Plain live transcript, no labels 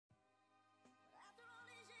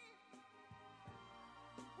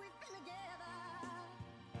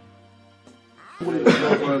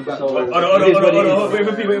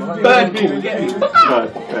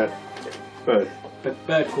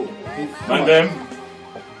Bird cool. And them,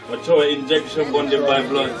 mature injection bonded by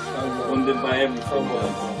blood, bonded by everything.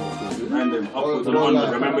 And them, upwards and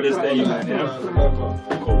onwards. Remember this day, man, yeah?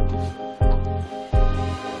 Cool.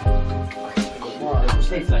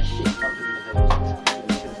 Tastes like shit.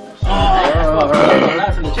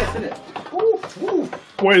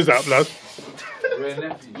 What is that, blood?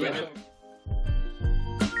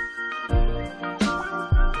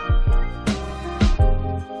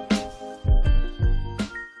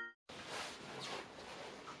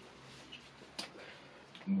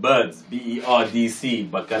 BERDC, B-E-R-D-C,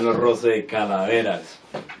 Bakano Rose Calaveras.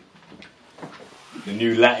 The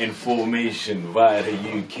new Latin formation via the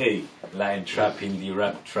UK. Latin trap, indie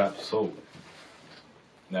rap, trap, soul.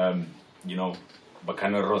 You know,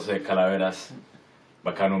 Bakano Rose Calaveras,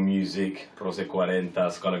 Bakano Musik, Rose 40,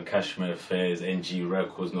 Skull and Cashmere Affairs, NG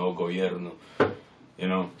Records, No Gobierno. You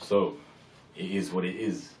know, so it is what it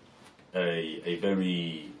is. A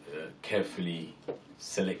very carefully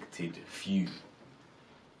selected few,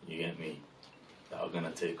 you get me, that are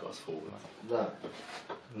gonna take us forward. That,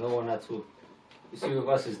 no one at all. You see, with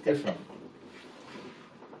us, it's different.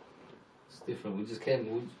 It's different. We just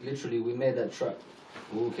came, we made that track.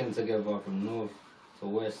 We all came together from north to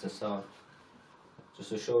west to south, just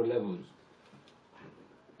to show levels.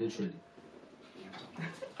 Literally.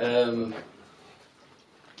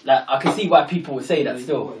 Like, I can see why people would say that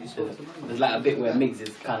still. There's like a bit where Miggs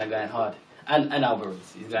is kind of going hard. And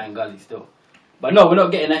Alvarez is going gully still. But no, we're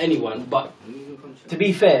not getting at anyone. But to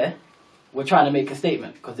be fair, we're trying to make a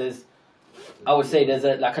statement. Because there's, I would say there's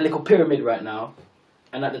like a little pyramid right now.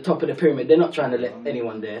 And at the top of the pyramid, they're not trying to let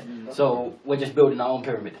anyone there. So we're just building our own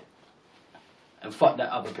pyramid. And fuck that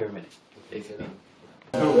other pyramid, basically.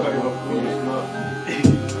 Since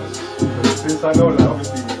I know, like,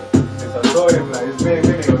 obviously, since I saw him, like, his main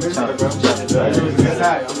video on Instagram, I'm like, SI.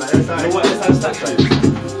 You know what SI Stature is?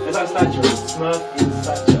 SI Stature is Smurf in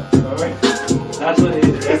Stature. Alright? That's what it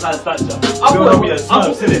is, SI Stature. Don't be a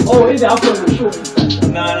Smurf, isn't it? Oh, is it? I thought it was short in stature.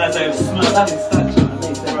 Nah, that's like Smurf in Stature.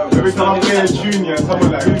 Every time I play a junior,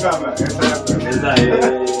 someone like, who's that, man? SI. Exactly.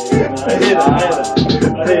 I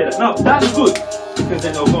hear that. No, that's good. Because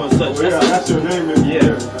then they'll go and search. Yeah, that's your name, man.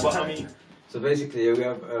 Yeah, but I mean... So basically, we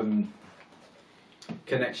have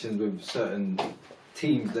connections with certain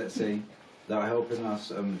teams, let's say, that are helping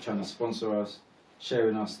us, trying to sponsor us,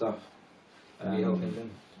 sharing our stuff. We helping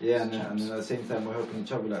them. Yeah, and at the same time, we're helping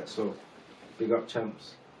each other. Like, so, big up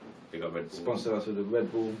Champs. Big up Red Bull. Sponsor us with the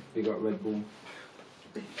Red Bull. Big up Red Bull.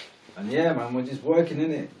 And yeah, man, we're just working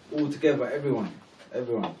in it all together.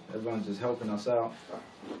 Everyone's just helping us out.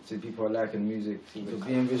 See, people are liking music. So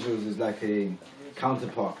being visuals is like a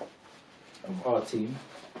counterpart of our team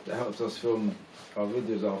that helps us film our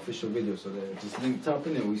videos, our official videos. So they're just linked up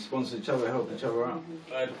in it. We sponsor each other, help each other out.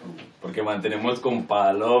 Porque mantenemos con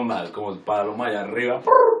palomas, como paloma allá arriba.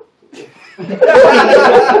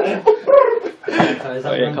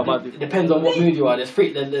 It depends on what mood you are.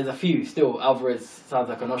 There's a few still. Alvarez sounds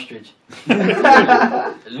like an ostrich.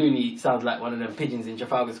 Looney sounds like one of them pigeons in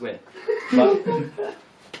Trafalgar Square. But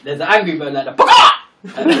there's an angry bird like the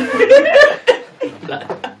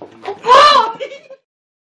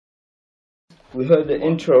We heard the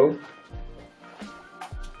intro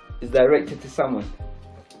is directed to someone.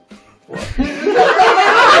 What?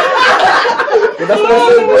 But that's what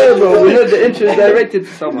I said there, bro. We heard the intro is directed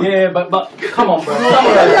to someone. Yeah, but come on, bro.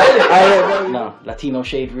 No, Latino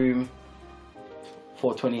Shade Room,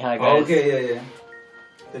 420 High guys. Oh, okay, yeah.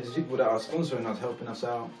 There's just people that are sponsoring us, helping us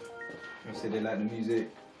out. They say they like the music,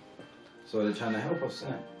 so they're trying to help us.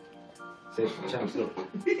 Say for Champs, look.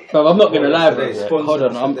 Bro, I'm not gonna lie, bro. Hold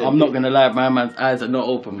on, I'm not gonna lie. My man's eyes are not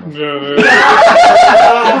open, bro. Yeah.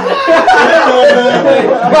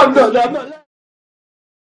 I'm not.